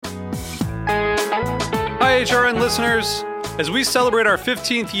HRN listeners. As we celebrate our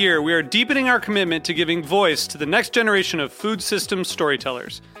 15th year, we are deepening our commitment to giving voice to the next generation of food systems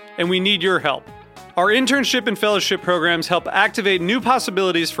storytellers, and we need your help. Our internship and fellowship programs help activate new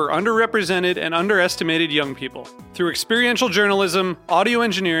possibilities for underrepresented and underestimated young people through experiential journalism, audio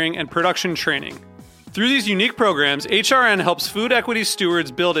engineering, and production training. Through these unique programs, HRN helps food equity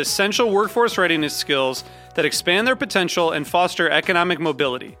stewards build essential workforce readiness skills that expand their potential and foster economic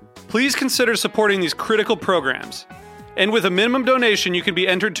mobility. Please consider supporting these critical programs. And with a minimum donation, you can be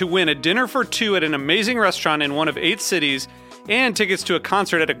entered to win a dinner for two at an amazing restaurant in one of 8 cities and tickets to a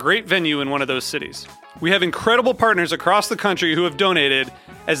concert at a great venue in one of those cities. We have incredible partners across the country who have donated,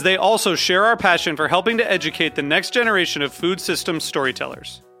 as they also share our passion for helping to educate the next generation of food systems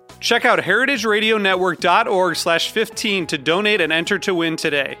storytellers. Check out heritageradionetwork.org/15 to donate and enter to win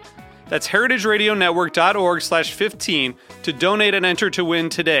today. That's heritageradionetwork.org/15 to donate and enter to win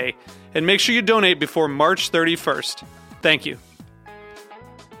today. And make sure you donate before March 31st. Thank you.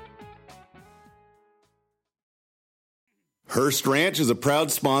 Hearst Ranch is a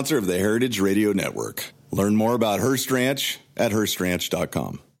proud sponsor of the Heritage Radio Network. Learn more about Hearst Ranch at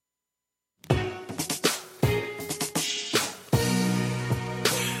HearstRanch.com.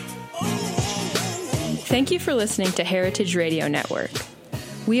 Thank you for listening to Heritage Radio Network.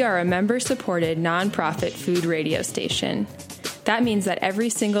 We are a member-supported, nonprofit food radio station. That means that every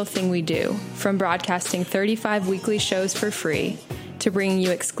single thing we do, from broadcasting 35 weekly shows for free, to bringing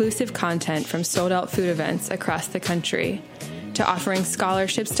you exclusive content from sold-out food events across the country, to offering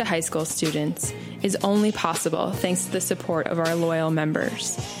scholarships to high school students, is only possible thanks to the support of our loyal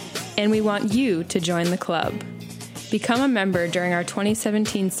members. And we want you to join the club. Become a member during our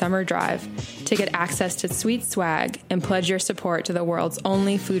 2017 summer drive to get access to sweet swag and pledge your support to the world's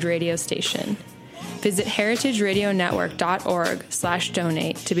only food radio station. Visit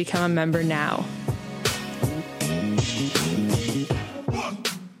heritageradionetwork.org/donate to become a member now.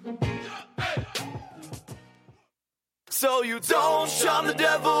 So you don't shun the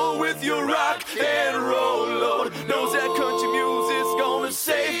devil with your rock and roll load. Knows that country music's gonna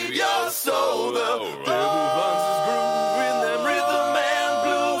save your soul. The devil runs his groove in them rhythm and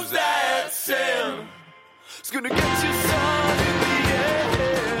blues that sound. It's gonna get you some in the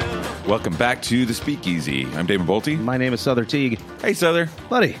end. Welcome back to the Speakeasy. I'm David Bolte. My name is Souther Teague. Hey, Souther.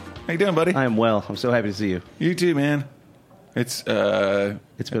 Buddy. How you doing, buddy? I am well. I'm so happy to see you. You too, man. It's been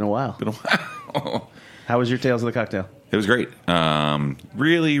a while. How was your Tales of the Cocktail? It was great.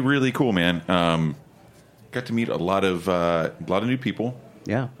 Really, really cool, man. Got to meet a lot of new people.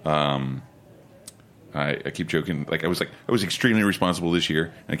 Yeah. I keep joking. I was extremely responsible this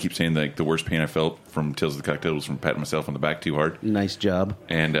year, and I keep saying the worst pain I felt from Tales of the Cocktail was from patting myself on the back too hard. Nice job.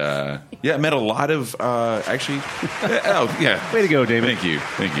 And I met a lot of actually. Oh yeah. Way to go, David.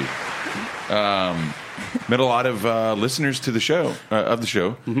 Thank you. Met a lot of listeners to the show of the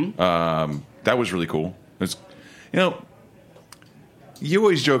show. Mm-hmm. That was really cool. It's, you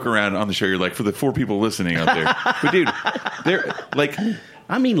always joke around on the show. You're like, for the 4 people listening out there, but dude, they're like,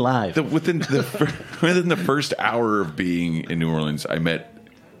 I mean, live. Within the first hour of being in New Orleans, I met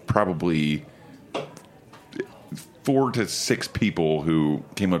probably 4 to 6 people who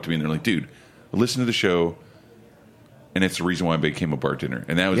came up to me and they're like, dude, listen to the show. And it's the reason why I became a bartender.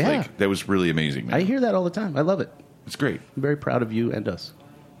 And that was that was really amazing, man. I hear that all the time. I love it. It's great. I'm very proud of you and us.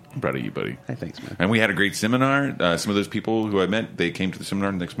 I'm proud of you, buddy. Hey, thanks, man. And we had a great seminar. Some of those people who I met, they came to the seminar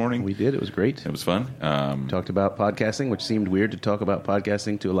the next morning. We did. It was great. It was fun. Talked about podcasting, which seemed weird to talk about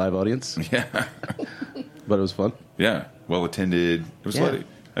podcasting to a live audience. Yeah. But it was fun. Yeah. Well attended. It was lovely.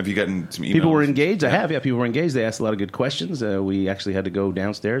 Have you gotten some emails? People were engaged. I have. Yeah, people were engaged. They asked a lot of good questions. We actually had to go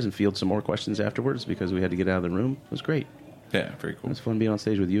downstairs and field some more questions afterwards because we had to get out of the room. It was great. Yeah, very cool. It was fun being on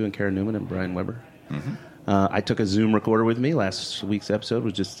stage with you and Karen Newman and Brian Weber. Mm-hmm. I took a Zoom recorder with me. Last week's episode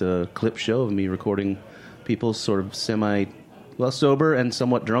was just a clip show of me recording people sort of sober and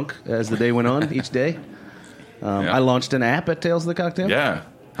somewhat drunk as the day went on each day. I launched an app at Tales of the Cocktail. Yeah.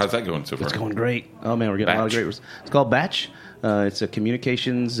 How's that going so far? It's going great. Oh, man, we're getting a lot of great results. It's called Batch. It's a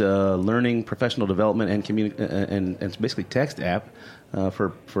communications, learning, professional development, and it's basically text app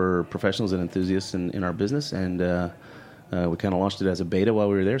for professionals and enthusiasts in our business. And we kind of launched it as a beta while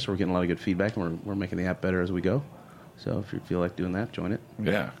we were there, so we're getting a lot of good feedback, and we're making the app better as we go. So if you feel like doing that, join it.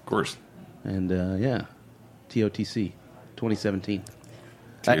 Yeah, of course. And, TOTC 2017.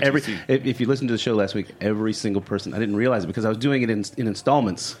 TOTC. If you listened to the show last week, every single person, I didn't realize it because I was doing it in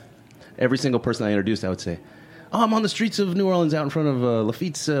installments. Every single person I introduced, I would say, "Oh, I'm on the streets of New Orleans out in front of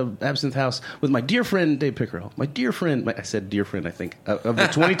Lafitte's Absinthe House with my dear friend Dave Pickerel. My dear friend," I said dear friend, I think. Of the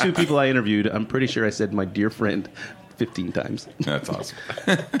 22 people I interviewed, I'm pretty sure I said my dear friend 15 times. That's awesome.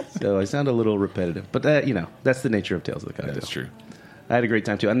 So I sound a little repetitive. But, that's the nature of Tales of the Cocktail. That's true. I had a great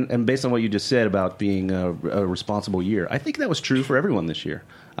time, too. And based on what you just said about being a responsible year, I think that was true for everyone this year.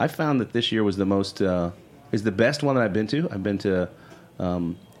 I found that this year was is the best one that I've been to. I've been to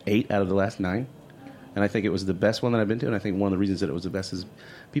 8 out of the last 9. And I think it was the best one that I've been to. And I think one of the reasons that it was the best is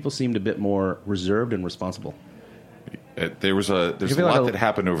people seemed a bit more reserved and responsible. There's a lot that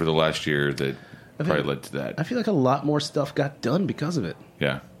happened over the last year that probably led to that. I feel like a lot more stuff got done because of it.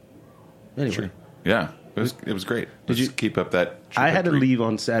 Yeah. Anyway. Sure. Yeah. It was great. Did you keep up that trajectory? I had to leave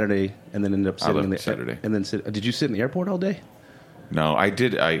on Saturday and then ended up sitting I left in the Saturday. And then did you sit in the airport all day? No, I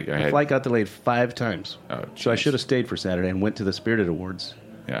did. The flight got delayed 5 times. Oh, so I should have stayed for Saturday and went to the Spirited Awards.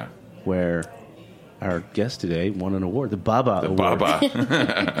 Yeah. Where our guest today won an award, the Baba Award. Baba.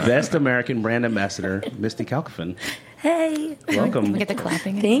 Best American Brand Ambassador, Misty Kalkofen. Hey. Welcome. Can we get the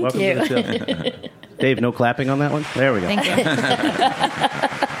clapping? Thank Welcome you. to the show. Dave, no clapping on that one? There we go. Thank you.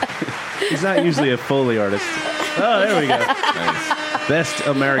 He's not usually a Foley artist. Oh, there we go. Nice. Best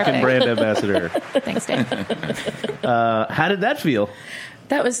American Brand Ambassador. Thanks, Dave. How did that feel?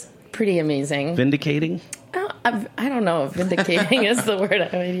 That was pretty amazing. Vindicating? I don't know if vindicating is the word I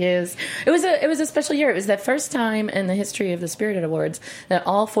would use. It was a special year. It was the first time in the history of the Spirited Awards that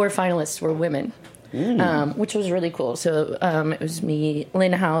all 4 finalists were women. Which was really cool. So it was me,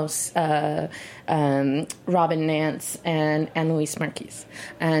 Lynn House, Robin Nance, and Louise Marquise.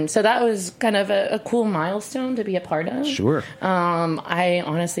 And so that was kind of a cool milestone to be a part of. Sure. I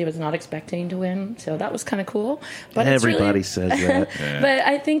honestly was not expecting to win, so that was kind of cool. But everybody says that. Yeah. But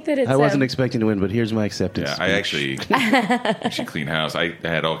I think that it's... I wasn't expecting to win, but here's my acceptance Yeah, speech. I actually clean house. I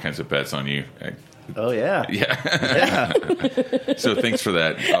had all kinds of bets on you. Oh, yeah. Yeah. So thanks for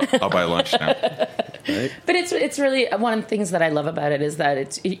that. I'll buy lunch now. Right? But it's really one of the things that I love about it is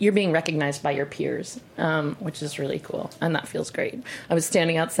that you're being recognized by your peers, which is really cool, and that feels great. I was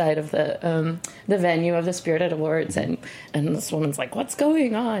standing outside of the venue of the Spirited Awards, and this woman's like, "What's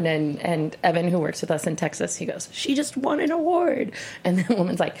going on?" And Evan, who works with us in Texas, he goes, "She just won an award," and the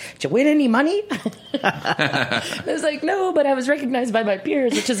woman's like, "Did you win any money?" I was like, "No, but I was recognized by my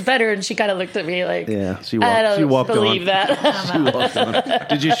peers, which is better." And she kind of looked at me like, Yeah, she "I walked don't believe on. that." She walked on.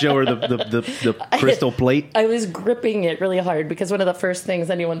 Did you show her the crystal plate? I was gripping it really hard because one of the first things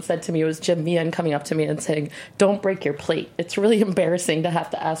anyone said to me was Jim Meehan coming up to me and saying, "Don't break your plate. It's really embarrassing to have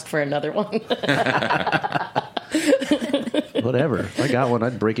to ask for another one." Whatever. If I got one,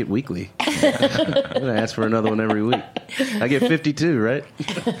 I'd break it weekly. I'm going to ask for another one every week. I get 52, right?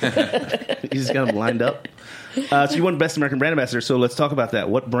 You just got them lined up. So you won Best American Brand Ambassador, so let's talk about that.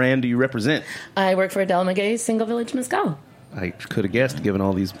 What brand do you represent? I work for Del Maguey Single Village Mezcal. I could have guessed, given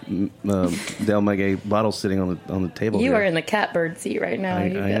all these Del Maguey bottles sitting on the table. You here. are in the catbird seat right now. I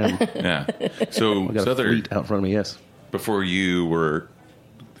am. Yeah. So, I got a fleet out in front of me. Yes. Before you were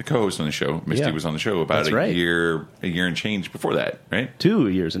the co-host on the show, Misty was on the show about That's right. year and change before that, right? 2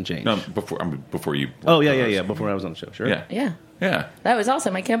 years and change. No, before you. Oh yeah. Before I was on the show, sure. Yeah. Yeah. That was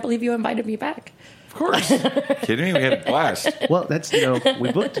awesome. I can't believe you invited me back. Of course. Kidding me? We had a blast. Well, that's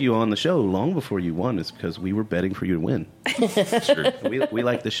we booked you on the show long before you won. It's because we were betting for you to win. Sure. We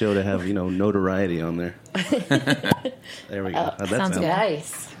like the show to have notoriety on there. There we go. How'd that sounds sound?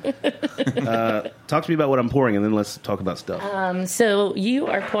 Nice. Talk to me about what I'm pouring, and then let's talk about stuff. So you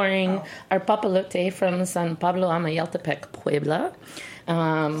are pouring our Papalote from San Pablo Amayaltepec, Puebla.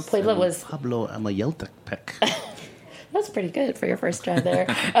 Puebla was... Pablo Amayaltepec. That's pretty good for your first try there.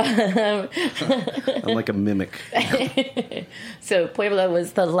 I'm like a mimic. So Puebla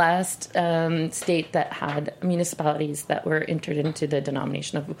was the last state that had municipalities that were entered into the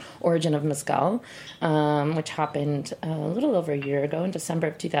denomination of origin of mezcal, which happened a little over a year ago in December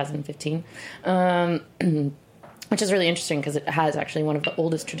of 2015. Which is really interesting because it has actually one of the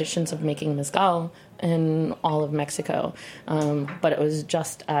oldest traditions of making mezcal in all of Mexico. But it was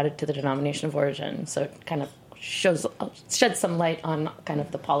just added to the denomination of origin. So it kind of sheds some light on kind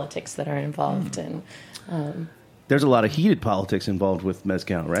of the politics that are involved. And there's a lot of heated politics involved with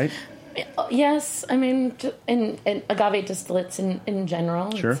mezcal, right? Yes, I mean, in agave distillates in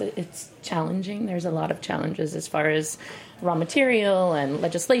general, Sure. It's challenging. There's a lot of challenges as far as raw material and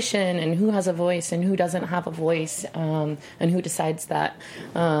legislation and who has a voice and who doesn't have a voice and who decides that.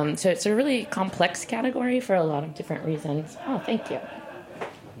 So it's a really complex category for a lot of different reasons. Oh, thank you.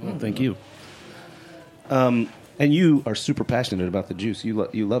 Well, thank you. And you are super passionate about the juice. You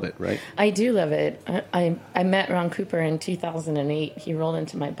love it, right? I do love it. I met Ron Cooper in 2008. He rolled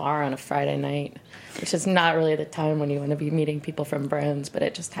into my bar on a Friday night, which is not really the time when you want to be meeting people from brands, but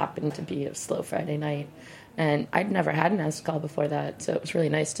it just happened to be a slow Friday night. And I'd never had mezcal before that, so it was really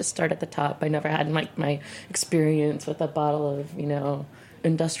nice to start at the top. I never had my experience with a bottle of,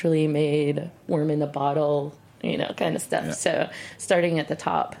 industrially made, worm in the bottle, kind of stuff. Yeah. So starting at the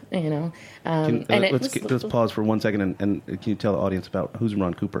top, Let's pause for 1 second and can you tell the audience about who's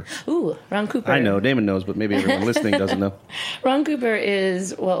Ron Cooper? Ooh, Ron Cooper. I know, Damon knows, but maybe everyone listening doesn't know. Ron Cooper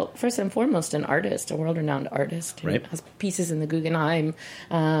is, well, first and foremost, an artist, a world-renowned artist. He Right. has pieces in the Guggenheim,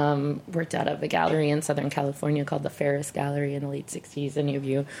 worked out of a gallery in Southern California called the Ferris Gallery in the late 60s. Any of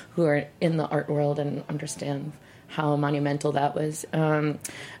you who are in the art world and understand how monumental that was.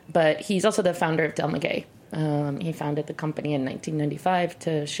 But he's also the founder of Del Maguey. He founded the company in 1995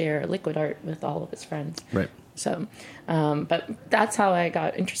 to share liquid art with all of his friends. Right. So, but that's how I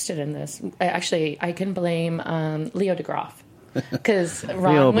got interested in this. I can blame Leo DeGraff. Because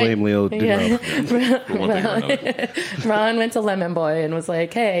Ron blame Leo DeGraff. Ron went to Lemon Boy and was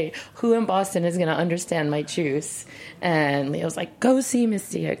like, hey, who in Boston is going to understand my juice? And Leo's like, go see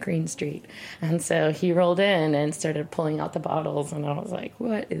Misty at Green Street. And so he rolled in and started pulling out the bottles. And I was like,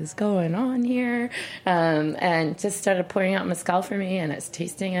 what is going on here? And just started pouring out mezcal for me. And I was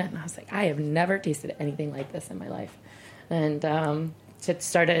tasting it. And I was like, I have never tasted anything like this in my life. And it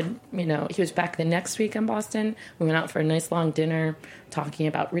started, he was back the next week in Boston. We went out for a nice long dinner talking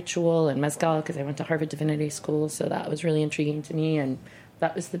about ritual and mezcal because I went to Harvard Divinity School. So that was really intriguing to me. And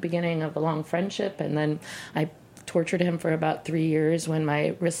that was the beginning of a long friendship. And then I tortured him for about 3 years when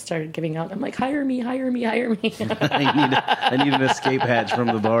my wrist started giving out. I'm like, hire me. I need an escape hatch from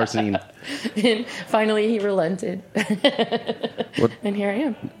the bar scene. And finally he relented. And here I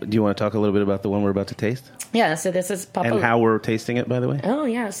am. Do you want to talk a little bit about the one we're about to taste? Yeah, so this is Papa. And how we're tasting it, by the way? Oh,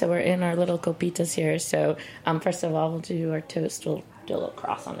 yeah, so we're in our little copitas here. So first of all, we'll do our toast. We'll do a little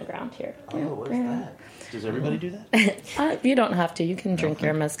cross on the ground here. Oh, what's that? Does everybody do that? You don't have to. You can drink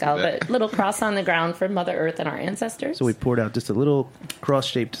your mezcal, but little cross on the ground for Mother Earth and our ancestors. So we poured out just a little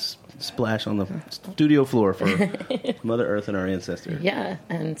cross-shaped splash on the studio floor for Mother Earth and our ancestors. Yeah,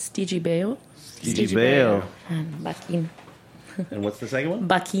 and Stigi Beo. Stigi Beo. And Bakin. And what's the second one?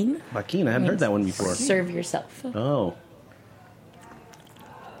 Bakin. Bakin. I hadn't heard that one before. Serve yourself. Oh.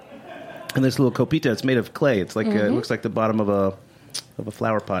 And this little copita, it's made of clay. It's like it looks like the bottom of a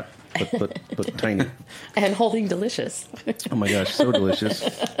flower pot, but tiny. And holding delicious. Oh my gosh, so delicious.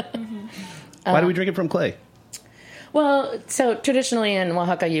 Why do we drink it from clay? Well, so traditionally in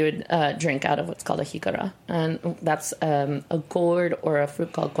Oaxaca, you would drink out of what's called a jicara, and that's a gourd or a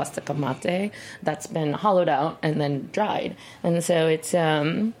fruit called cuastacamate that's been hollowed out and then dried, and so it's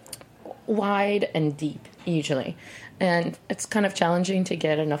wide and deep usually, and it's kind of challenging to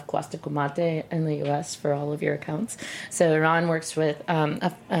get enough cuastacamate in the U.S. for all of your accounts. So Ron works with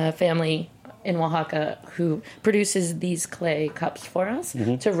a family in Oaxaca who produces these clay cups for us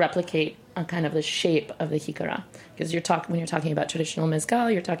to replicate kind of the shape of the jicara. Because when you're talking about traditional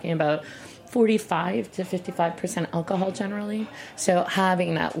mezcal, you're talking about 45 to 55% alcohol generally. So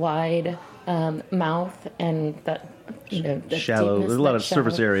having that wide mouth and that the shallow, deepness, there's a lot of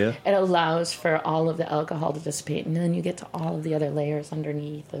surface area. It allows for all of the alcohol to dissipate, and then you get to all of the other layers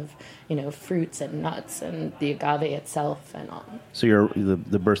underneath of fruits and nuts and the agave itself and all. So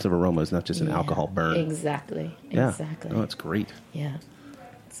the burst of aroma is not just an alcohol burn. Exactly. Yeah. Exactly. Oh, it's great. Yeah.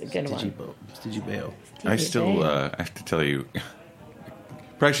 It's a good one. Stigi Beo. I still I have to tell you,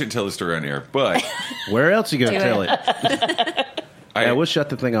 probably shouldn't tell the story on air, but where else are you going to tell it? We'll shut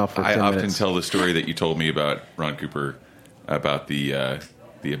the thing off for 10 minutes. I often tell the story that you told me about Ron Cooper, about the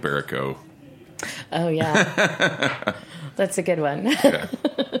Iberico. Oh, yeah. That's a good one. Yeah.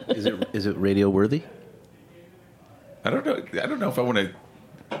 Is it radio worthy? I don't know if I want to.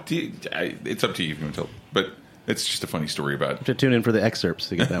 It's up to you if you want to tell. But it's just a funny story about. You have to tune in for the excerpts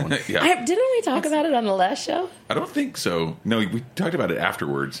to get that one. Yeah. Didn't we talk about it on the last show? I don't think so. No, we talked about it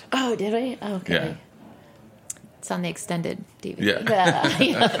afterwards. Oh, did we? Okay. Yeah. It's on the extended DVD. Yeah. The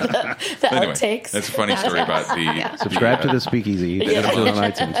Anyway, outtakes. That's a funny story about the. Subscribe to the Speakeasy. Episode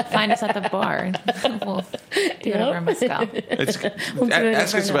on iTunes. Find us at the bar. We'll do it over mezcal.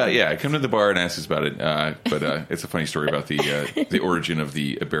 Ask us about come to the bar and ask us about it. But it's a funny story about the origin of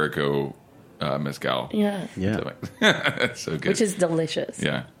the Iberico mezcal. Yeah. Yeah. That's so good. Which is delicious.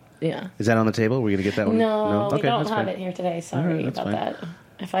 Yeah. Yeah. Is that on the table? We're going to get that one? No, we Okay, don't that's have fine. it here today. Sorry that's about fine. that.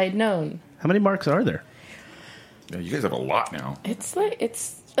 If I had known. How many marks are there? Yeah, you guys have a lot now. It's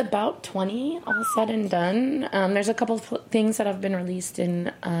about 20 all said and done. There's a couple of things that have been released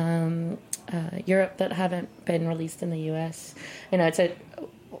in Europe that haven't been released in the U.S.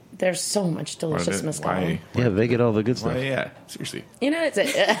 There's so much delicious mezcal. Why? Yeah, they get all the good stuff. Why, yeah, seriously. It's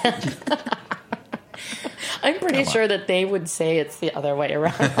I'm pretty sure that they would say it's the other way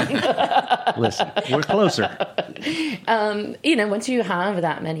around. Listen, we're closer. Once you have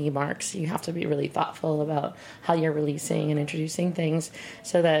that many marks, you have to be really thoughtful about how you're releasing and introducing things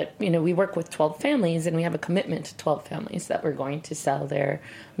so that, we work with 12 families and we have a commitment to 12 families that we're going to sell their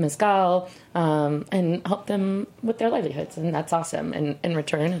mezcal and help them with their livelihoods. And that's awesome. And in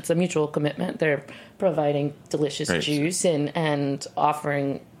return, it's a mutual commitment. They're providing delicious juice and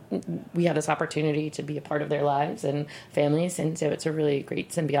offering. We have this opportunity to be a part of their lives and families, and so it's a really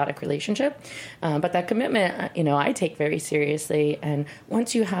great symbiotic relationship. But that commitment, I take very seriously. And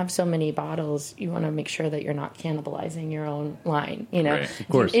once you have so many bottles, you want to make sure that you're not cannibalizing your own line. Right. Of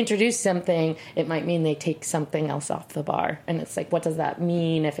course. If you introduce something, it might mean they take something else off the bar, and it's like, what does that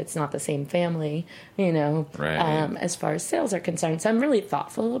mean if it's not the same family? Right. As far as sales are concerned, so I'm really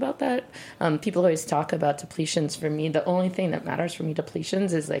thoughtful about that. People always talk about depletions. For me, the only thing that matters for me,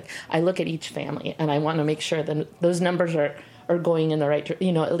 depletions, is like I look at each family and I want to make sure that those numbers are going in the right,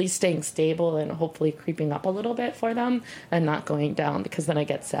 at least staying stable and hopefully creeping up a little bit for them and not going down, because then I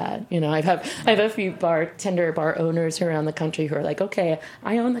get sad. I have a few bar owners around the country who are like, okay,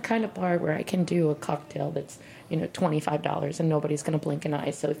 I own the kind of bar where I can do a cocktail that's $25 and nobody's going to blink an eye.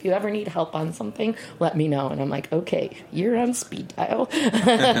 So if you ever need help on something, let me know. And I'm like, okay, you're on speed dial.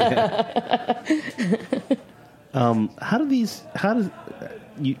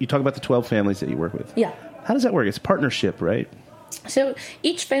 You talk about the 12 families that you work with. Yeah. How does that work? It's partnership, right? So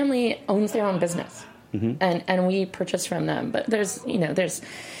each family owns their own business, and we purchase from them. But there's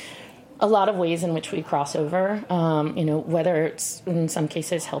a lot of ways in which we cross over, whether it's in some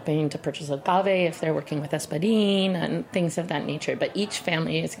cases helping to purchase agave if they're working with espadín and things of that nature. But each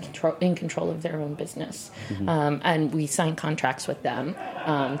family is in control of their own business. And we sign contracts with them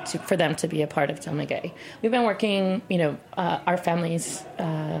for them to be a part of Del Maguey. We've been working, our families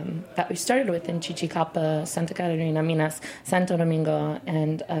that we started with in Chichicapa, Santa Catarina, Minas, Santo Domingo,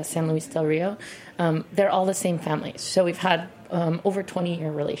 and San Luis del Rio. They're all the same families. So we've had over 20-year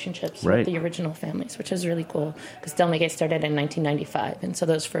relationships with the original families, which is really cool because Del Maguey started in 1995, and so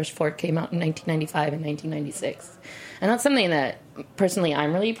those first 4 came out in 1995 and 1996. And that's something that personally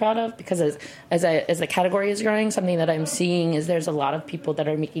I'm really proud of, because as the category is growing, something that I'm seeing is there's a lot of people that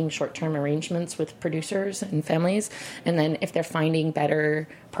are making short-term arrangements with producers and families, and then if they're finding better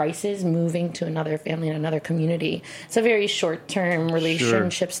prices, moving to another family in another community. It's a very short-term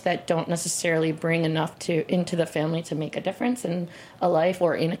relationships that don't necessarily bring enough into the family to make a difference in a life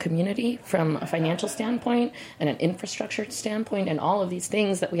or in a community from a financial standpoint and an infrastructure standpoint, and all of these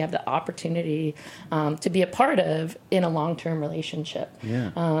things that we have the opportunity to be a part of in a long-term relationship.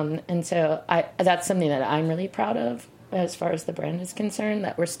 Yeah. And so that's something that I'm really proud of as far as the brand is concerned,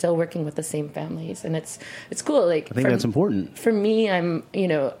 that we're still working with the same families, and it's cool. Like, I think that's important. For me, I'm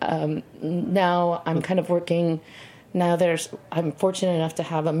now I'm kind of working. Now I'm fortunate enough to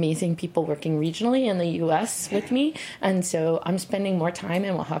have amazing people working regionally in the U.S. with me, and so I'm spending more time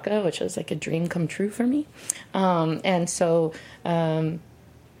in Oaxaca, which is like a dream come true for me. And so I'm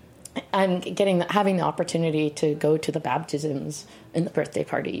having the opportunity to go to the baptisms and the birthday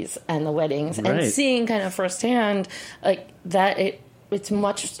parties and the weddings, and seeing kind of firsthand like that it's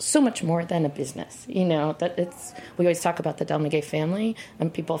so much more than a business, that we always talk about the Del Maguey family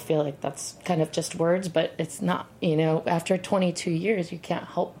and people feel like that's kind of just words, but it's not. After 22 years, you can't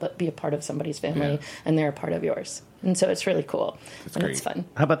help but be a part of somebody's family and they're a part of yours. And so it's really cool. That's great. It's fun.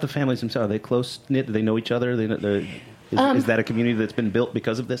 How about the families themselves? Are they close-knit? Do they know each other? Is that a community that's been built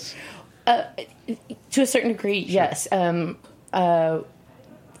because of this? To a certain degree, yes. From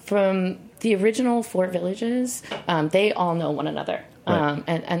the original 4 villages, they all know one another.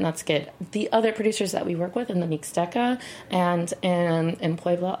 And that's good. The other producers that we work with in the Mixteca and in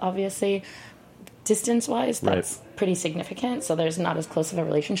Puebla, obviously, distance-wise, that's pretty significant, so there's not as close of a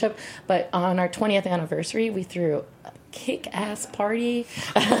relationship. But on our 20th anniversary, we threw a kick-ass party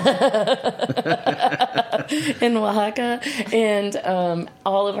in Oaxaca, and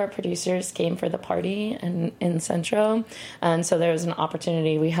all of our producers came for the party in Centro, and so there was an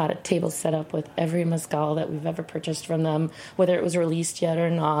opportunity. We had a table set up with every mezcal that we've ever purchased from them, whether it was released yet or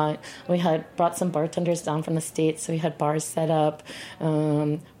not. We had brought some bartenders down from the States, so we had bars set up.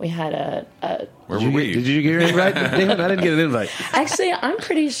 We had Where were we? Did you get your invite? Damn it, I didn't get an invite. Actually, I'm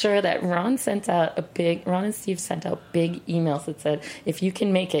pretty sure that Ron and Steve sent out big emails that said, if you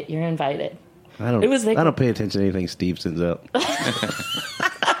can make it, you're invited. I don't pay attention to anything Steve sends out.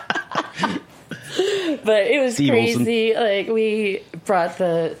 But it was Steve crazy. Olsen. Like, we brought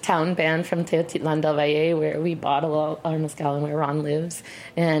the town band from Teotitlán del Valle, where we bottle all our mezcal and where Ron lives.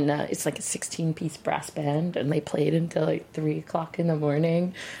 And it's like a 16-piece brass band, and they played until like 3 o'clock in the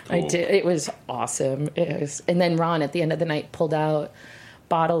morning. Cool. It was awesome. And then Ron, at the end of the night, pulled out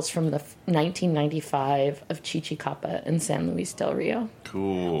bottles from the 1995 of Chichicapa and San Luis del Rio.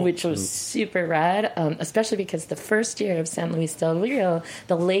 Cool. Which was super rad, especially because the first year of San Luis del Rio,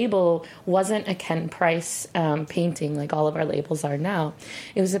 the label wasn't a Ken Price painting like all of our labels are now.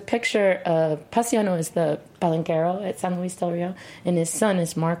 It was a picture of Pasiano is the palenquero at San Luis del Rio, and his son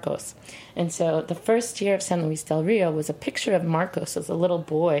is Marcos. And so the first year of San Luis del Rio was a picture of Marcos as a little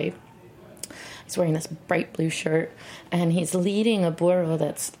boy. He's wearing this bright blue shirt, and he's leading a burro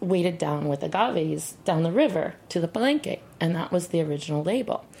that's weighted down with agaves down the river to the palenque, and that was the original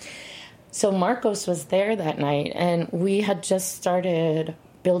label. So Marcos was there that night, and we had just started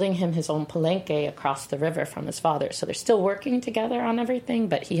building him his own palenque across the river from his father. So they're still working together on everything,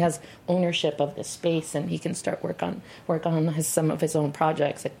 but he has ownership of this space, and he can start work on some of his own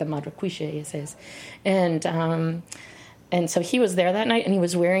projects, like the Madrecuiche is his. And so he was there that night, and he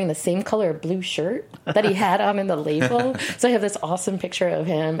was wearing the same color blue shirt that he had on in the label. So I have this awesome picture of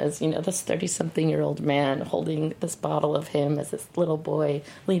him as, this 30-something-year-old man holding this bottle of him as this little boy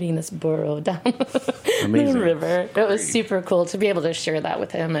leading this burro down the river. It was super cool to be able to share that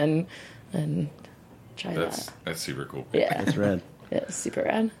with him and try that. That's super cool. Yeah. That's rad. Yeah, it's super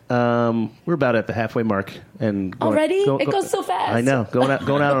rad. We're about at the halfway mark, and already it goes so fast. I know. Going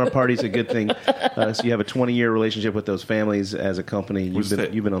out on a party is a good thing. So you have a 20-year relationship with those families as a company. You've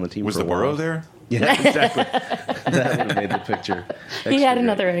been on the team. Was for a the while. burro there? Yeah, exactly. That would have made the picture. He had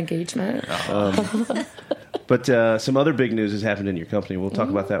another engagement. But some other big news has happened in your company. We'll talk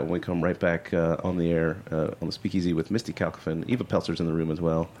about that when we come right back on the air on the Speakeasy with Misty Kalkofen. Eva Pelczer's in the room as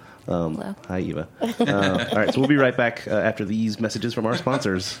well. Hello. Hi, Eva. All right, so we'll be right back after these messages from our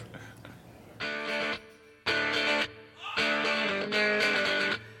sponsors.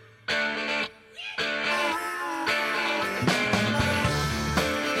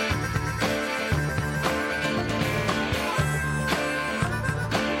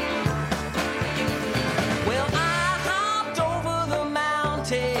 Well, I hopped over the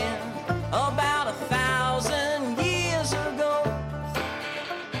mountain about 1,000 years ago.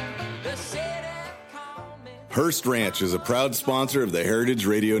 The city called me. Hearst Ranch is a proud sponsor of the Heritage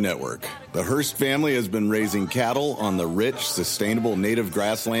Radio Network. The Hearst family has been raising cattle on the rich, sustainable native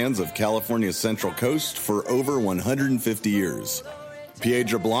grasslands of California's Central Coast for over 150 years.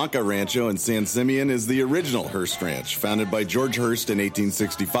 Piedra Blanca Rancho in San Simeon is the original Hearst Ranch, founded by George Hearst in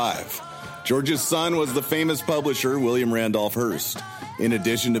 1865. George's son was the famous publisher William Randolph Hearst. In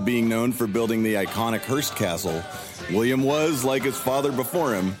addition to being known for building the iconic Hearst Castle, William was, like his father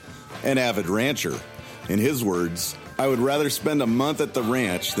before him, an avid rancher. In his words, "I would rather spend a month at the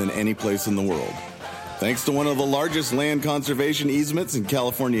ranch than any place in the world." Thanks to one of the largest land conservation easements in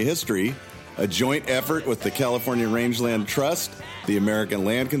California history, a joint effort with the California Rangeland Trust, the American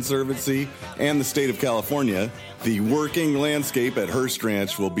Land Conservancy, and the state of California, the working landscape at Hearst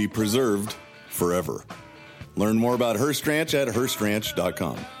Ranch will be preserved forever. Learn more about Hearst Ranch at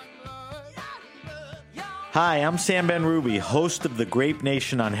HearstRanch.com. Hi, I'm Sam Ben-Ruby, host of The Grape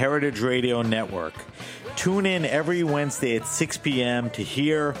Nation on Heritage Radio Network. Tune in every Wednesday at 6 p.m. to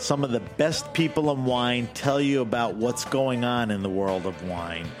hear some of the best people in wine tell you about what's going on in the world of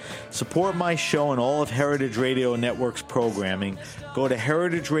wine. Support my show and all of Heritage Radio Network's programming. Go to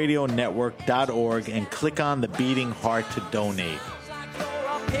heritageradionetwork.org and click on the beating heart to donate.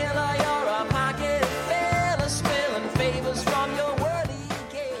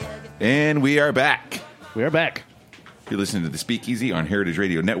 And we are back. We are back. You're listening to the Speakeasy on Heritage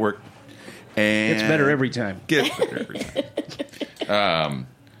Radio Network. And It's better every time. Gets better every time.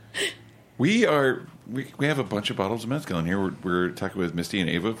 We have a bunch of bottles of mezcal in here. We're talking with Misty and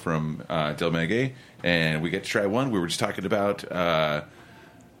Ava from Del Maguey, and we get to try one. We were just talking about all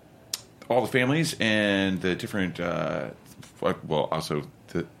the families and the different, also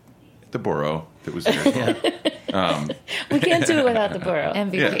the burro that was there. We can't do it without the burro.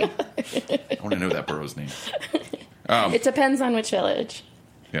 MVP. Yeah. I want to know that burro's name. It depends on which village.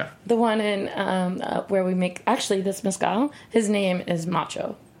 Yeah. The one in where we make actually this mezcal, his name is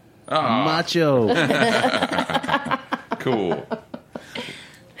Macho. Macho. Cool.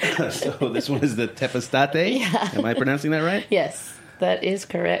 So this one is the Tepestate. Yeah. Am I pronouncing that right? Yes, that is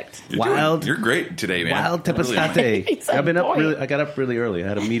correct. You're great today, man. Wild Really. Tepestate. He's a I've been up boy. I got up really early. I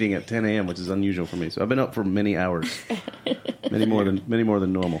had a meeting at 10 a.m., which is unusual for me. So I've been up for many hours, many more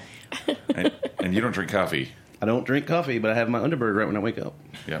than normal. And you don't drink coffee. I don't drink coffee, but I have my Underberg right when I wake up.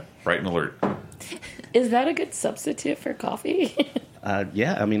 Yeah, bright and alert. Is that a good substitute for coffee?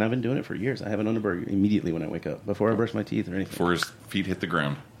 Yeah, I mean, I've been doing it for years. I have an underberg immediately when I wake up, before I brush my teeth or anything. Before his feet hit the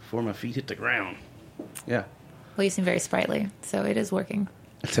ground. Before my feet hit the ground. Yeah. Well, you seem very sprightly, so it is working.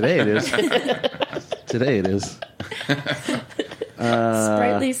 Today it is. Today it is.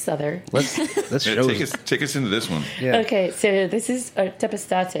 Sprightly Souther. Let's show take us into this one. Yeah. Okay, so this is a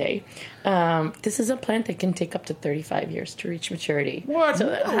tepestate. This is a plant that can take up to 35 years to reach maturity. What? So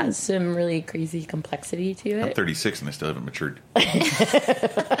it has some really crazy complexity to it. I'm 36 and I still haven't matured.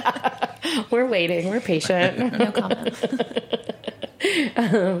 We're waiting. We're patient. No comment.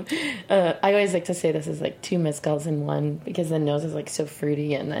 I always like to say this is like 2 mezcals in one, because the nose is like so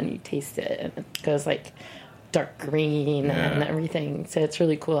fruity, and then you taste it and it goes like dark green and everything. So it's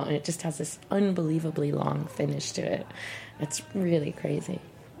really cool, and it just has this unbelievably long finish to it. It's really crazy.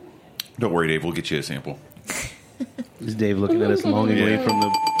 Don't worry, Dave. We'll get you a sample. Is Dave looking at us longingly from the...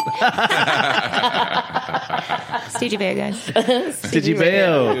 Stagey Bayo, guys. Stagey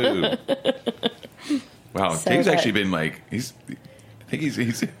Bayo. Wow, So Dave's good. actually been like he's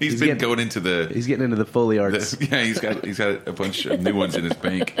been going into the. He's getting into the Foley arts. Yeah, he's got a bunch of new ones in his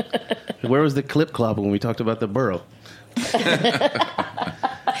bank. Where was the clip clop when we talked about the burrow?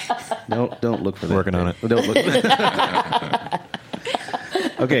 Don't look for that. Working on it. Don't look.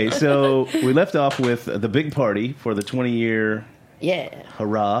 Okay, so we left off with the big party for the 20-year Yeah.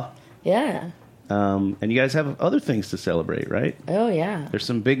 hurrah. Yeah. And you guys have other things to celebrate, right? Oh, yeah. There's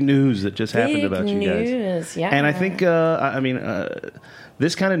some big news that just happened about you guys. News, yeah. And I think,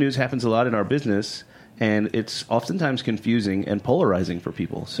 this kind of news happens a lot in our business, and it's oftentimes confusing and polarizing for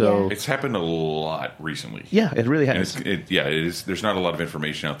people. So It's happened a lot recently. yeah, it really And has. it is. There's not a lot of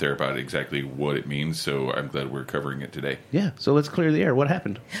information out there about exactly what it means, so I'm glad we're covering it today. Yeah, so let's clear the air. What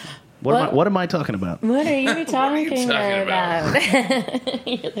happened? What am I talking about? What are you talking, talking about?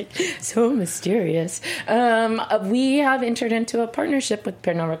 You're like, so mysterious. We have entered into a partnership with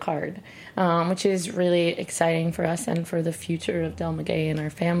Pernod Ricard, which is really exciting for us and for the future of Del Maguey and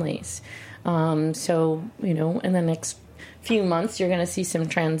our families. So, in the next few months, you're going to see some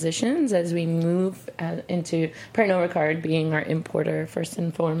transitions as we move into Pernod Ricard being our importer first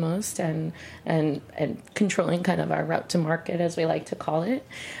and foremost, and controlling kind of our route to market, as we like to call it.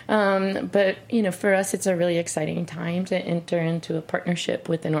 But for us, it's a really exciting time to enter into a partnership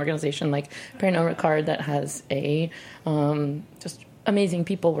with an organization like Pernod Ricard that has just amazing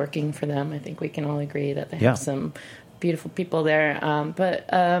people working for them. I think we can all agree that they have some beautiful people there, but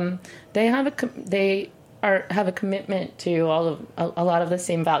they have a commitment to a lot of the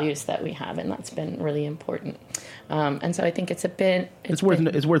same values that we have, and that's been really important. And so I think it's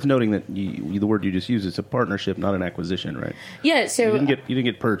worth noting that the word you just used is a partnership, not an acquisition, right? Yeah. So you didn't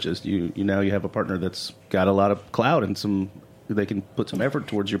get purchased. You now you have a partner that's got a lot of clout and they can put some effort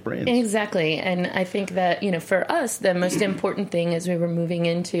towards your brands. Exactly, and I think that for us, the most important thing as we were moving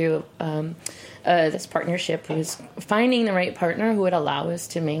into this partnership was finding the right partner who would allow us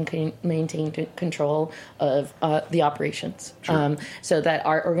to maintain control of the operations, so that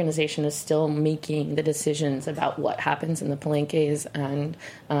our organization is still making the decisions about what happens in the palenques and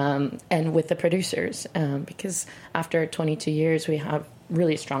with the producers, because after 22 years we have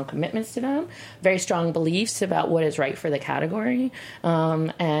really strong commitments to them, very strong beliefs about what is right for the category.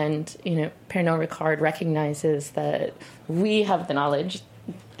 And, Pernod Ricard recognizes that we have the knowledge.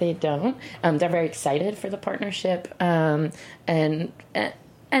 They don't. They're very excited for the partnership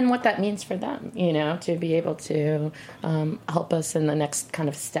and what that means for them, to be able to help us in the next kind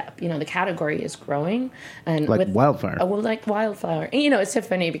of step. The category is growing. And like wildfire. Like wildfire. And, it's so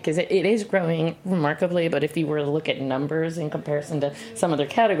funny because it is growing remarkably, but if you were to look at numbers in comparison to some other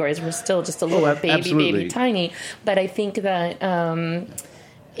categories, we're still just a little baby tiny. But I think that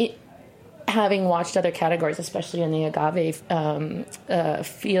having watched other categories, especially in the agave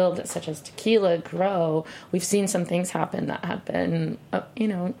field, such as tequila, grow, we've seen some things happen that have been,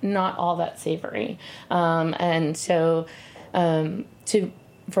 not all that savory. And so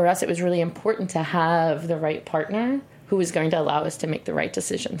for us, it was really important to have the right partner who was going to allow us to make the right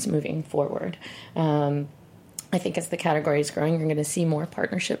decisions moving forward. I think as the category is growing, you're going to see more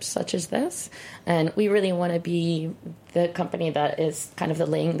partnerships such as this. And we really want to be the company that is kind of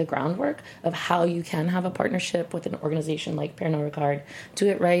laying the groundwork of how you can have a partnership with an organization like Pernod Ricard. Do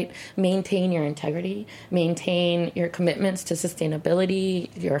it right, maintain your integrity, maintain your commitments to sustainability,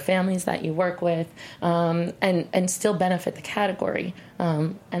 your families that you work with, and still benefit the category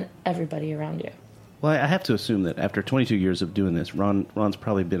and everybody around you. Well, I have to assume that after 22 years of doing this, Ron's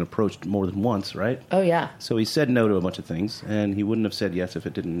probably been approached more than once, right? Oh, yeah. So he said no to a bunch of things, and he wouldn't have said yes if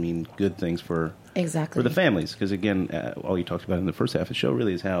it didn't mean good things for the families. Because, again, all you talked about in the first half of the show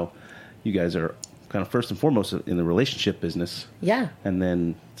really is how you guys are kind of first and foremost in the relationship business. Yeah. And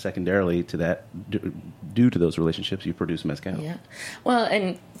then secondarily to that, due to those relationships, you produce mezcal. Yeah. Well,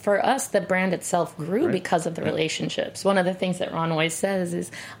 and for us, the brand itself grew Right. because of the relationships. One of the things that Ron always says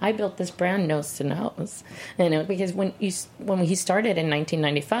is, I built this brand nose to nose. Because when he started in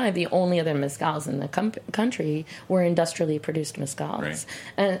 1995, the only other mezcals in the country were industrially produced mezcals.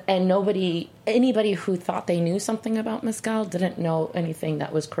 Right. And anybody who thought they knew something about mezcal didn't know anything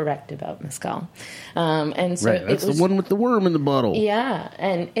that was correct about mezcal. And so right. That's the one with the worm in the bottle. Yeah,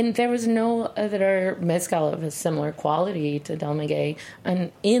 and there was no other mezcal of a similar quality to Del Maguey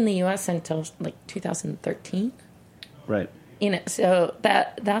and in the U.S. until like 2013. Right. So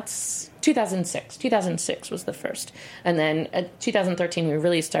that's 2006. 2006 was the first. And then 2013 we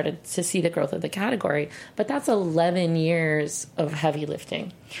really started to see the growth of the category. But that's 11 years of heavy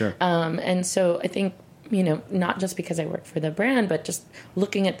lifting. Sure. And so I think, not just because I work for the brand, but just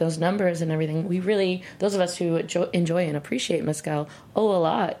looking at those numbers and everything, we really, those of us who enjoy and appreciate mezcal, owe a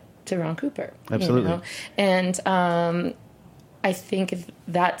lot to Ron Cooper. Absolutely. And I think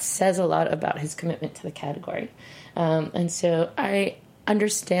that says a lot about his commitment to the category. And so I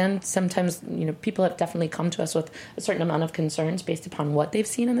understand sometimes, people have definitely come to us with a certain amount of concerns based upon what they've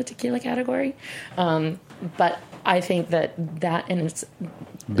seen in the tequila category. But I think that and it's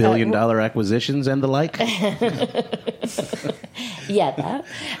billion-dollar acquisitions and the like. Yeah, that.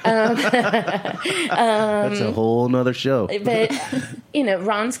 That's a whole nother show. But,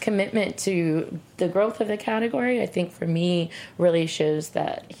 Ron's commitment to the growth of the category, I think for me, really shows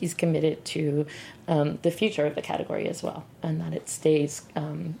that he's committed to the future of the category as well, and that it stays,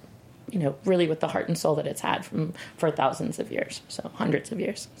 really with the heart and soul that it's had for thousands of years, so hundreds of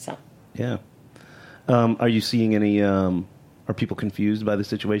years. So yeah. Are you seeing any? Are people confused by the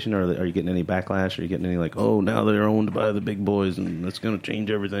situation, or are you getting any backlash? Are you getting any like, oh, now they're owned by the big boys and that's going to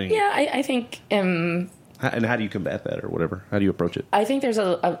change everything? Yeah, I think. And how do you combat that, or whatever? How do you approach it? I think there's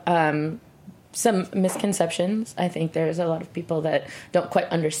some misconceptions. I think there's a lot of people that don't quite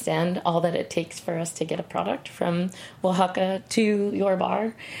understand all that it takes for us to get a product from Oaxaca to your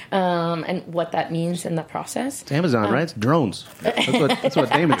bar, and what that means in the process. It's Amazon, right? It's drones. That's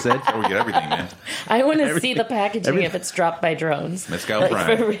what Damon said. That's how we get everything, man. I want to see the packaging if it's dropped by drones. Mezcal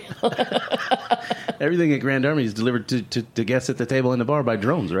Prime. For real. Everything at Grand Army is delivered to guests at the table in the bar by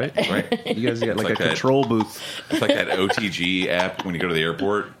drones, right? Right. You guys got like a that control booth. It's like that OTG app when you go to the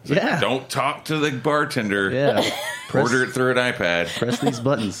airport. It's like, don't talk to the bartender. Yeah. Order it through an iPad. Press these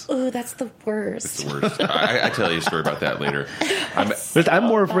buttons. Oh, that's the worst. It's the worst. I tell you a story about that later. I'm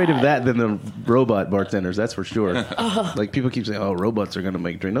more afraid of that than the robot bartenders. That's for sure. Like people keep saying, "Oh, robots are going to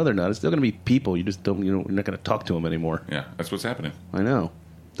make drink." No, they're not. It's still going to be people. You just don't. You're not going to talk to them anymore. Yeah, that's what's happening. I know.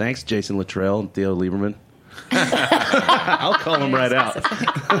 Thanks, Jason Luttrell and Theo Lieberman. I'll call them right out.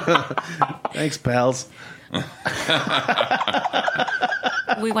 Thanks, pals.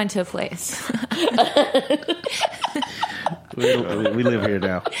 We went to a place. we live here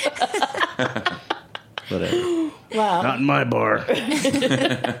now. Whatever. Wow. Not in my bar.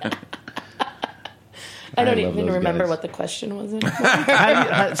 I don't even remember what the question was anymore.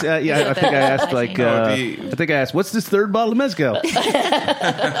 I think I asked I think I asked, what's this third bottle of mezcal?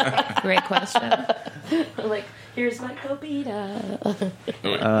 Great question. Like, here's my copita.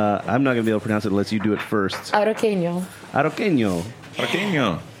 I'm not going to be able to pronounce it unless you do it first. Arroqueño.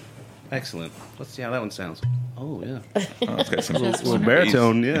 Arroqueño. Excellent. Let's see how that one sounds. Oh, yeah. Oh, it's got some little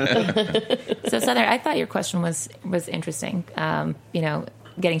baritone, yeah. So, Souther, I thought your question was interesting.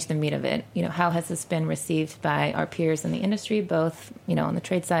 Getting to the meat of it, how has this been received by our peers in the industry, both, on the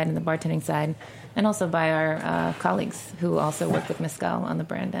trade side and the bartending side, and also by our colleagues who also work with mezcal on the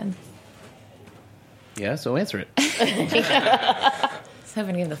brand end? Yeah, so answer it. I was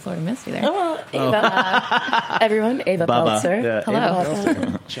hoping to give the floor to Misty there. Ava. Everyone, Ava Pelczer. Yeah,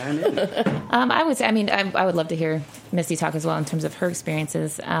 hello. Chime in. I would say, I would love to hear Misty talk as well in terms of her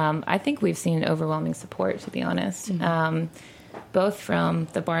experiences. I think we've seen overwhelming support, to be honest. Mm-hmm. Both from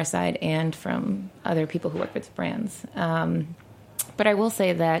the bar side and from other people who work with brands. But I will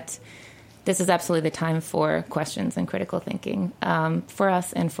say that this is absolutely the time for questions and critical thinking for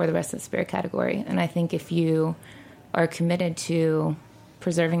us and for the rest of the spirit category. And I think if you are committed to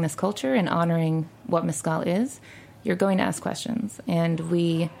preserving this culture and honoring what mezcal is, you're going to ask questions. And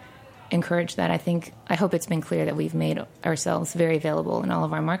we encourage that. I hope it's been clear that we've made ourselves very available in all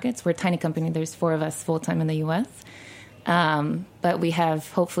of our markets. We're a tiny company. There's 4 of us full-time in the U.S., but we have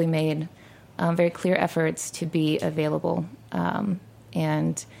hopefully made very clear efforts to be available.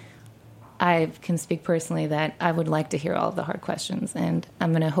 And I can speak personally that I would like to hear all of the hard questions, and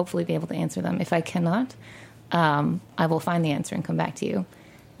I'm going to hopefully be able to answer them. If I cannot, I will find the answer and come back to you.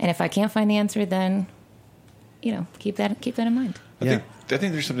 And if I can't find the answer, then, keep that in mind. I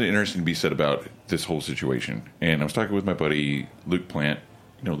think there's something interesting to be said about this whole situation. And I was talking with my buddy Luke Plant,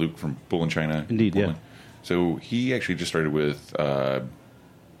 Luke from Bull in China. Indeed, Bull. So he actually just started with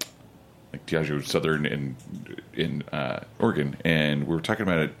Diageo Southern in Oregon, and we were talking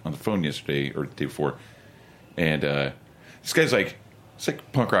about it on the phone yesterday or the day before. And this guy's it's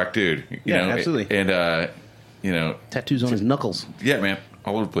like punk rock dude, you know, absolutely. And tattoos on his knuckles. Yeah, man,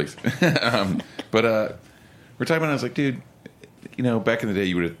 all over the place. But we're talking about it, I was like, dude, back in the day,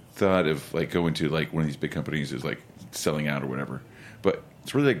 you would have thought of going to one of these big companies is selling out or whatever. But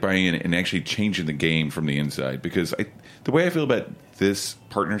it's really buying in and actually changing the game from the inside. Because the way I feel about this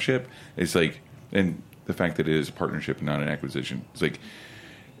partnership is and the fact that it is a partnership and not an acquisition. It's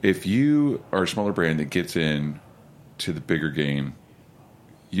if you are a smaller brand that gets in to the bigger game,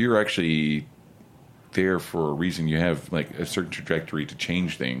 you're actually there for a reason. You have a certain trajectory to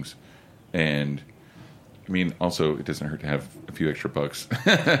change things. And I mean, also, it doesn't hurt to have a few extra bucks.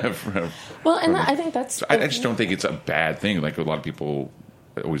 I think that's... So I just don't think it's a bad thing like a lot of people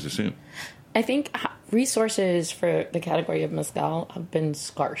always assume. I think resources for the category of mezcal have been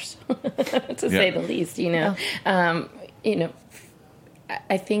scarce, to say the least,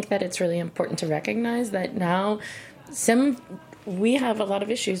 I think that it's really important to recognize that now we have a lot of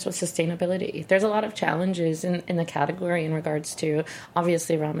issues with sustainability. There's a lot of challenges in the category in regards to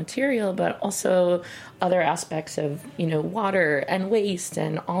obviously raw material, but also other aspects of, water and waste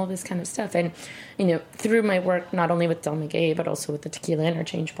and all of this kind of stuff. And, through my work, not only with Del Maguey, but also with the Tequila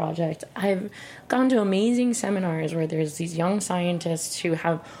Interchange Project, I've gone to amazing seminars where there's these young scientists who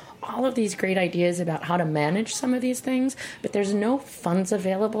have all of these great ideas about how to manage some of these things, but there's no funds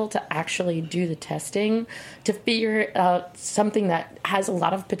available to actually do the testing to figure out something that has a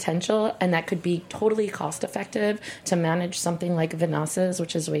lot of potential and that could be totally cost effective to manage something like vinasses,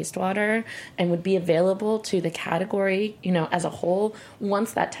 which is wastewater, and would be available to the category, as a whole.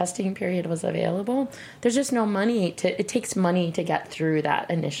 Once that testing period was available, there's just no money it takes money to get through that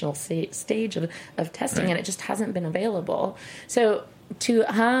initial stage of testing, and it just hasn't been available. So to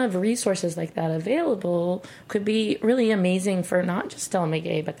have resources like that available could be really amazing for not just Del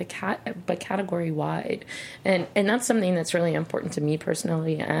Maguey, but category wide, and that's something that's really important to me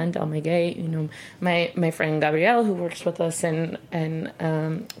personally and Del Maguey. My friend Gabriel, who works with us in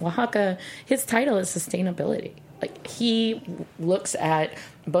Oaxaca, his title is sustainability. He looks at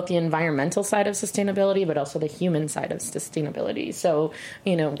both the environmental side of sustainability, but also the human side of sustainability. So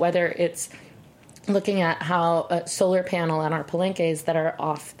whether it's looking at how a solar panel on our palenques that are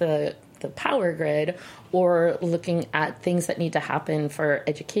off the power grid, or looking at things that need to happen for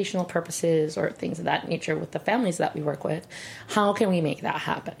educational purposes or things of that nature with the families that we work with, how can we make that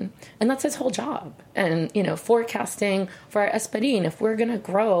happen? And that's his whole job. And, forecasting for our espadín, if we're going to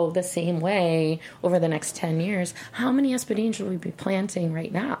grow the same way over the next 10 years, how many espadín should we be planting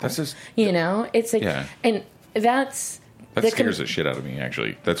right now? That's just... it's and that's... That scares the shit out of me,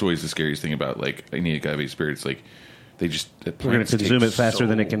 actually. That's always the scariest thing about, any agave spirits. They just... We're going to consume it faster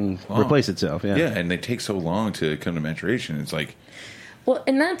than it can replace itself, yeah. Yeah, and they take so long to come to maturation. It's Well,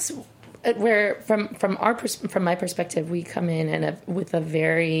 and that's where, from my perspective, we come in with a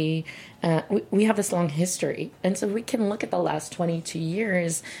very... we have this long history. And so we can look at the last 22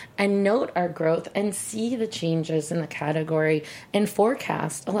 years and note our growth and see the changes in the category and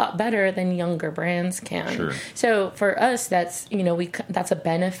forecast a lot better than younger brands can. Sure. So for us, that's, that's a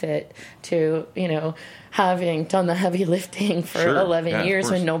benefit to, having done the heavy lifting for 11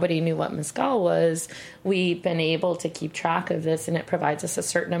 years when nobody knew what mezcal was. We've been able to keep track of this, and it provides us a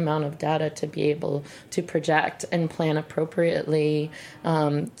certain amount of data to be able to project and plan appropriately,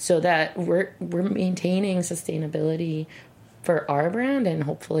 so that we're maintaining sustainability for our brand and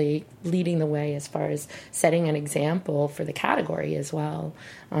hopefully leading the way as far as setting an example for the category as well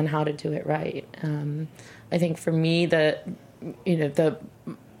on how to do it right. I think for me, the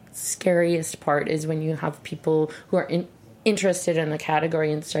scariest part is when you have people who are interested in the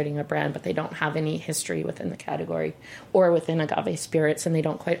category and starting a brand, but they don't have any history within the category or within agave spirits, and they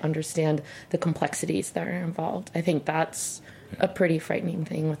don't quite understand the complexities that are involved. I think that's a pretty frightening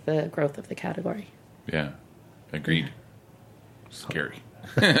thing with the growth of the category. Yeah, agreed. Scary.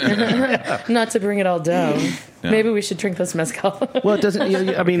 Not to bring it all down. No. Maybe we should drink this mezcal. Well, it doesn't.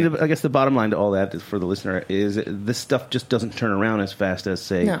 I mean, I guess the bottom line to all that is, for the listener, is this stuff just doesn't turn around as fast as,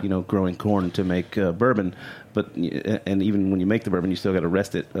 say, growing corn to make bourbon. But even when you make the bourbon, you still got to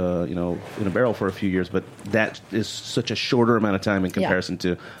rest it, in a barrel for a few years. But that is such a shorter amount of time in comparison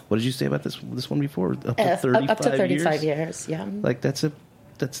to, what did you say about this one before? Up to 35 years. Yeah. That's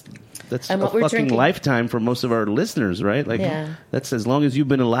And a what we're fucking drinking. lifetime for most of our listeners, right? Like that's as long as you've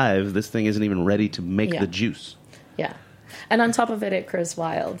been alive. This thing isn't even ready to make the juice. Yeah. And on top of it, it grows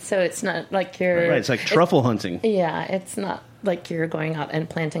wild. So it's not like you're... Right, it's like truffle hunting. Yeah, it's not like you're going out and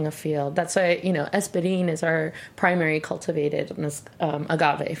planting a field. That's why, espadín is our primary cultivated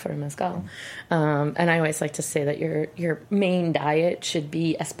agave for mezcal. And I always like to say that your main diet should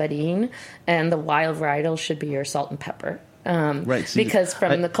be espadín, and the wild varietal should be your salt and pepper. Right. See, because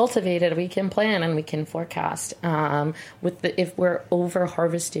from the cultivated, we can plan and we can forecast. If we're over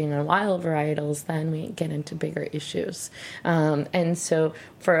harvesting on wild varietals, then we get into bigger issues. And so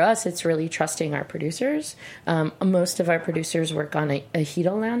for us, it's really trusting our producers. Most of our producers work on a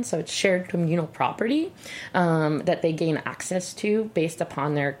ejido land, so it's shared communal property that they gain access to based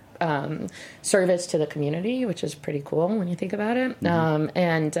upon their service to the community, which is pretty cool when you think about it.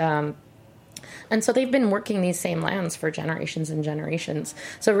 And so they've been working these same lands for generations and generations.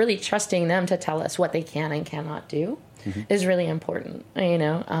 So really trusting them to tell us what they can and cannot do is really important,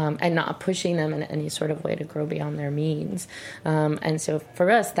 and not pushing them in any sort of way to grow beyond their means. And so for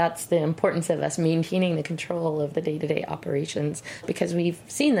us, that's the importance of us maintaining the control of the day-to-day operations, because we've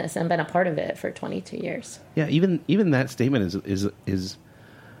seen this and been a part of it for 22 years. Yeah, even that statement is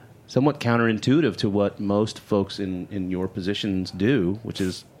somewhat counterintuitive to what most folks in your positions do, which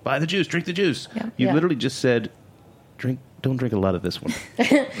is buy the juice, drink the juice. Yeah. You literally just said, don't drink a lot of this one.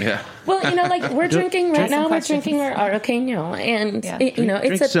 Yeah. Well, we're drinking right now. We're drinking our Araucano, and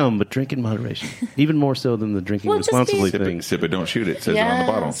Drink some, but drink in moderation. Even more so than the drinking responsibly thing. Sip it, don't shoot it. Says it on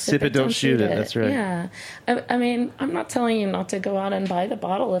the bottle. Sip it, don't shoot it. That's right. Yeah. I mean, I'm not telling you not to go out and buy the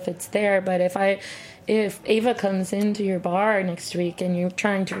bottle if it's there, but if Ava comes into your bar next week and you're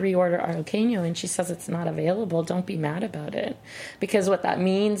trying to reorder Araucano and she says it's not available, don't be mad about it. Because what that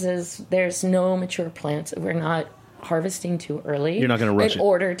means is there's no mature plants. We're not harvesting too early. You're not going to rush in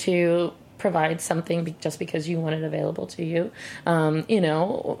order to provide something just because you want it available to you. Right, you're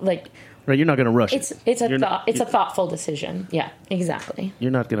not going to rush it. It's a thoughtful decision. Yeah, exactly.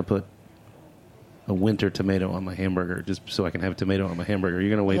 You're not going to put a winter tomato on my hamburger just so I can have tomato on my hamburger. You're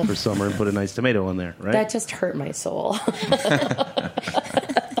going to wait for summer and put a nice tomato on there, right? That just hurt my soul.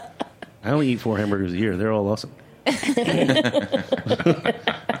 I only eat 4 hamburgers a year. They're all awesome.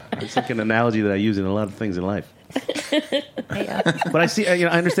 It's like an analogy that I use in a lot of things in life. But I see, I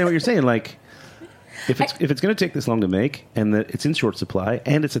understand what you're saying. Like, if it's going to take this long to make, and that it's in short supply,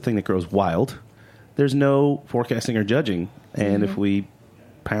 and it's a thing that grows wild, there's no forecasting or judging. And if we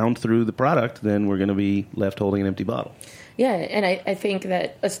pound through the product, then we're going to be left holding an empty bottle. Yeah, and I think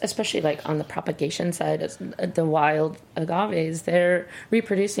that, especially like on the propagation side, the wild agaves, they're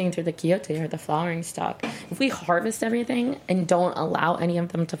reproducing through the quiote or the flowering stalk. If we harvest everything and don't allow any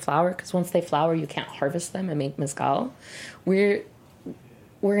of them to flower, because once they flower, you can't harvest them and make mezcal, we're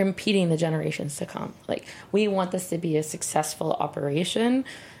impeding the generations to come. Like, we want this to be a successful operation,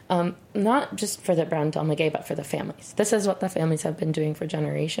 not just for the brown Del Maguey, but for the families. This is what the families have been doing for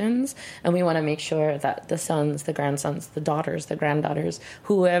generations, and we want to make sure that the sons, the grandsons, the daughters, the granddaughters,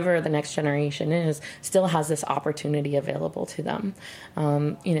 whoever the next generation is, still has this opportunity available to them.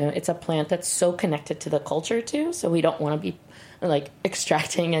 It's a plant that's so connected to the culture too, so we don't want to be like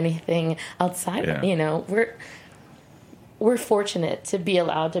extracting anything outside. Yeah. We're fortunate to be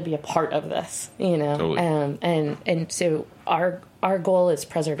allowed to be a part of this, Totally. And so our goal is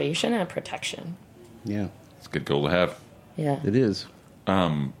preservation and protection. Yeah. It's a good goal to have. Yeah. It is.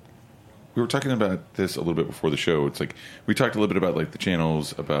 We were talking about this a little bit before the show. It's like we talked a little bit about like the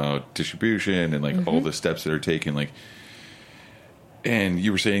channels, about distribution, and like all the steps that are taken. Like, and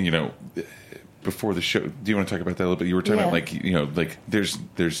you were saying, before the show, do you want to talk about that a little bit? You were talking about like there's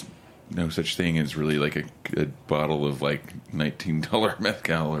no such thing as really like a good bottle of like $19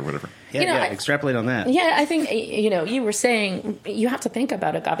 mezcal or whatever. Yeah, extrapolate on that. Yeah, I think, you were saying you have to think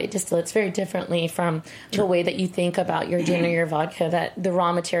about agave distillates very differently from the way that you think about your gin or your vodka, that the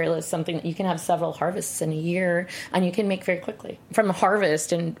raw material is something that you can have several harvests in a year and you can make very quickly. From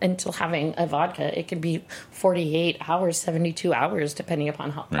harvest until having a vodka, it could be 48 hours, 72 hours, depending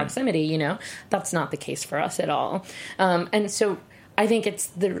upon proximity, That's not the case for us at all. And so I think it's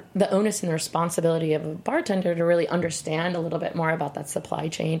the onus and the responsibility of a bartender to really understand a little bit more about that supply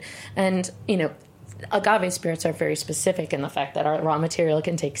chain. And, agave spirits are very specific in the fact that our raw material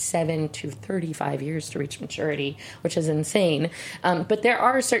can take 7 to 35 years to reach maturity, which is insane. But there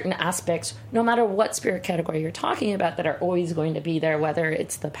are certain aspects, no matter what spirit category you're talking about, that are always going to be there, whether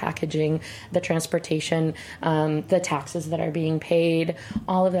it's the packaging, the transportation, the taxes that are being paid,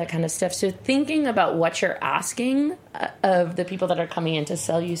 all of that kind of stuff. So thinking about what you're asking of the people that are coming in to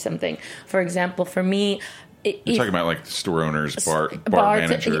sell you something. For example, for me, You're talking about like store owners, bar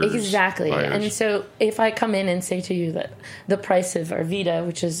managers. Exactly. Buyers. And so if I come in and say to you that the price of Arvida,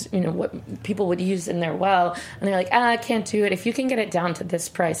 which is, what people would use in their well, and they're like, I can't do it. If you can get it down to this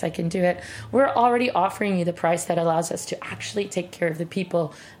price, I can do it. We're already offering you the price that allows us to actually take care of the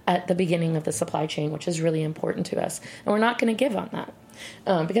people at the beginning of the supply chain, which is really important to us. And we're not going to give on that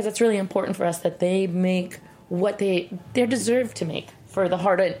because it's really important for us that they make what they deserve to make for the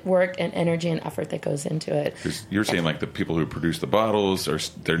hard work and energy and effort that goes into it. You're saying like the people who produce the bottles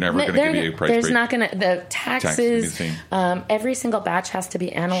they're never going to give you a price break. There's not going to the taxes. Every single batch has to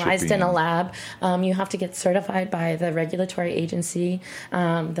be analyzed in a lab. You have to get certified by the regulatory agency,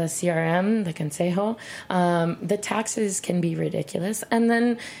 the CRM, the Consejo. The taxes can be ridiculous, and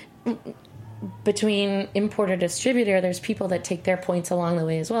then between importer distributor, there's people that take their points along the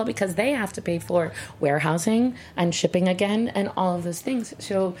way as well because they have to pay for warehousing and shipping again and all of those things.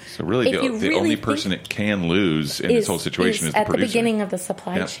 So really, the only person that can lose in this whole situation is the producer. At the beginning of the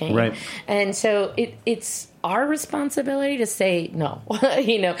supply chain. Right. And so it's our responsibility to say no,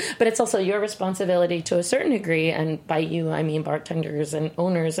 but it's also your responsibility to a certain degree. And by you, I mean bartenders and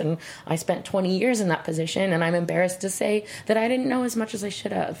owners. And I spent 20 years in that position, and I'm embarrassed to say that I didn't know as much as I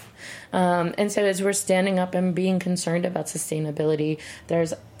should have. And so as we're standing up and being concerned about sustainability,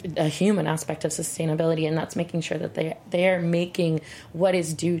 there's a human aspect of sustainability, and that's making sure that they are making what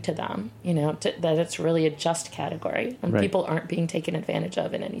is due to them, that it's really a just category and people aren't being taken advantage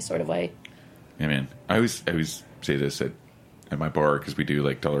of in any sort of way. Yeah, man. I always say this at my bar because we do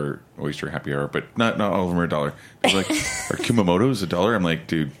like $1 oyster happy hour, but not all of them are $1. They're like, are Kumamotos $1? I'm like,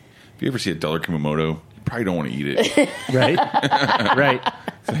 dude, if you ever see $1 Kumamoto, you probably don't want to eat it. Right? Right.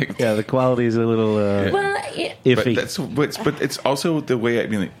 Like, yeah, the quality is a little iffy. But it's also the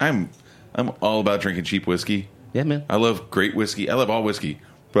way I'm all about drinking cheap whiskey. Yeah, man. I love great whiskey. I love all whiskey,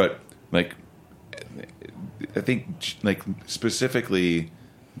 but like I think like specifically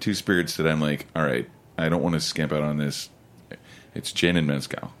two spirits that I'm like, all right, I don't want to scamp out on this. It's gin and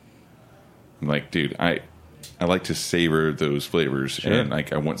mezcal. I'm like, dude, I like to savor those flavors, and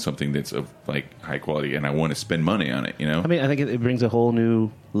like I want something that's of like high quality, and I want to spend money on it. I mean, I think it brings a whole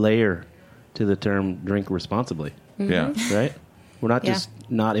new layer to the term "drink responsibly." Mm-hmm. Yeah, right. We're not just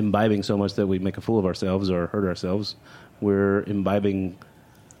not imbibing so much that we make a fool of ourselves or hurt ourselves. We're imbibing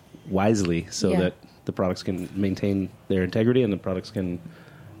wisely so that the products can maintain their integrity, and the products can,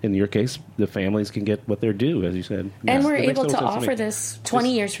 in your case, the families can get what they're due, as you said. And we're able to offer this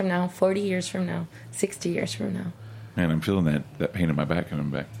 20 years from now, 40 years from now, 60 years from now. Man, I'm feeling that pain in my back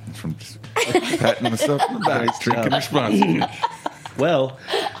coming back. It's from just patting myself in the back, drinking responsibly. Well,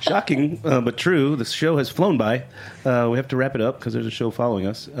 shocking, but true. The show has flown by. We have to wrap it up because there's a show following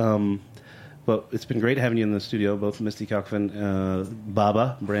us. But it's been great having you in the studio, both Misty Kalkofen,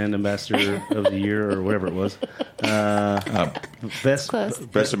 Baba, brand ambassador of the year, or whatever it was. Best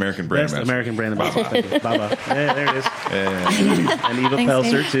American brand ambassador. Best American brand ambassador. Baba. Yeah, there it is. And Eva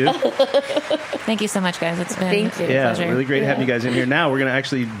Pelczer, too. Thank you so much, guys. It's been a pleasure. Really great having you guys in here. Now we're going to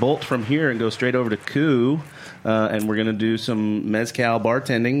actually bolt from here and go straight over to Coup. And we're going to do some mezcal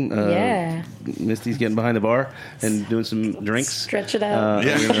bartending. Misty's getting behind the bar and doing some drinks. Stretch it out.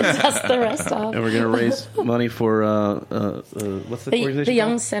 Dust the rest off. And we're going to raise money for, what's the organization The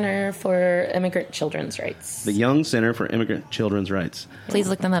Young Center for Immigrant Children's Rights. The Young Center for Immigrant Children's Rights. Please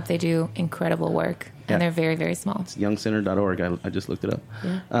look them up. They do incredible work. And they're very, very small. It's youngcenter.org. I just looked it up.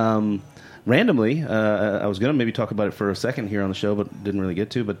 Yeah. Randomly, I was going to maybe talk about it for a second here on the show, but didn't really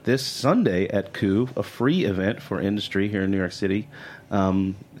get to. But this Sunday at Coup, a free event for industry here in New York City.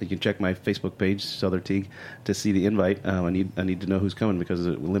 You can check my Facebook page, Souther Teague, to see the invite. I need to know who's coming because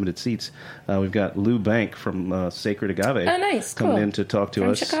of limited seats. We've got Lou Bank from Sacred Agave. Oh, nice. Coming in to talk to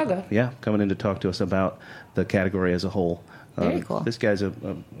us. From Chicago. Yeah, coming in to talk to us about the category as a whole. Very cool. This guy's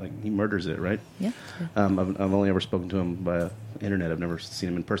he murders it, right? Yeah. I've only ever spoken to him by internet. I've never seen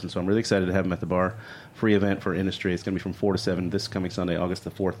him in person, so I'm really excited to have him at the bar. Free event for industry. It's going to be from 4 to 7 this coming Sunday, August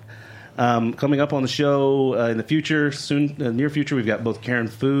the 4th. Coming up on the show in the future, near future, we've got both Karen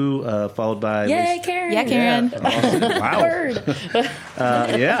Fu, followed by... Yay, Karen! Yeah, Karen. Awesome. Wow.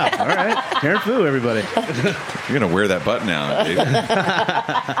 All right. Karen Fu, everybody. You're going to wear that button out, Dave.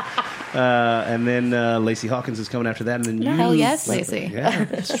 And then Lacey Hawkins is coming after that. And then Hell yes, Lacey.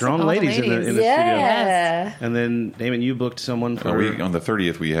 Yeah, strong ladies in the studio. And then, Damon, you booked someone for... on the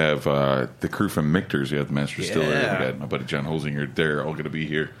 30th, we have the crew from Michter's. We have the Master Distiller. We got my buddy John Holzinger. They're all going to be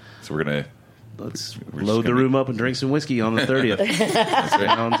here. So we're going to... Let's load the room up and drink some whiskey on the 30th.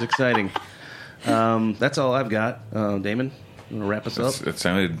 Sounds exciting. That's all I've got. Damon, you want to wrap us up? It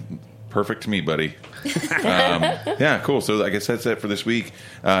sounded Perfect to me, buddy. Yeah, cool. So I guess that's it for this week.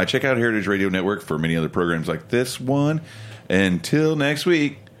 Check out Heritage Radio Network for many other programs like this one. Until next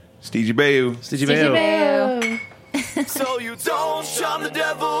week, Steegy Bayou. Steegy Bayou. So you don't charm the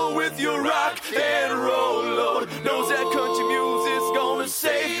devil with your rock and roll, Lord. Knows that country music's gonna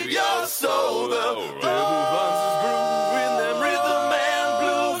save your soul. The devil runs his groove in them rhythm and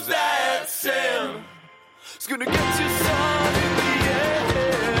blues that sound. It's gonna get you some in the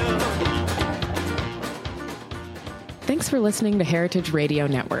end. Thanks for listening to Heritage Radio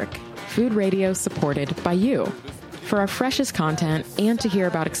Network, food radio supported by you. For our freshest content and to hear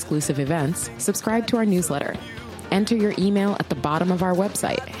about exclusive events, subscribe to our newsletter. Enter your email at the bottom of our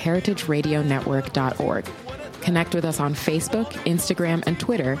website, heritageradionetwork.org. Connect with us on Facebook, Instagram, and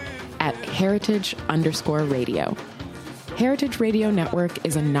Twitter at heritage_radio. Heritage Radio Network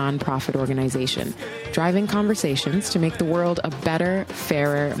is a nonprofit organization driving conversations to make the world a better,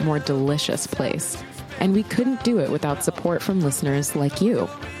 fairer, more delicious place. And we couldn't do it without support from listeners like you.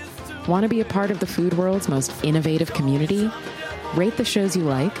 Want to be a part of the food world's most innovative community? Rate the shows you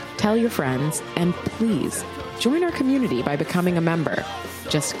like, tell your friends, and please join our community by becoming a member.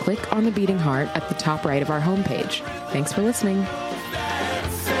 Just click on the beating heart at the top right of our homepage. Thanks for listening.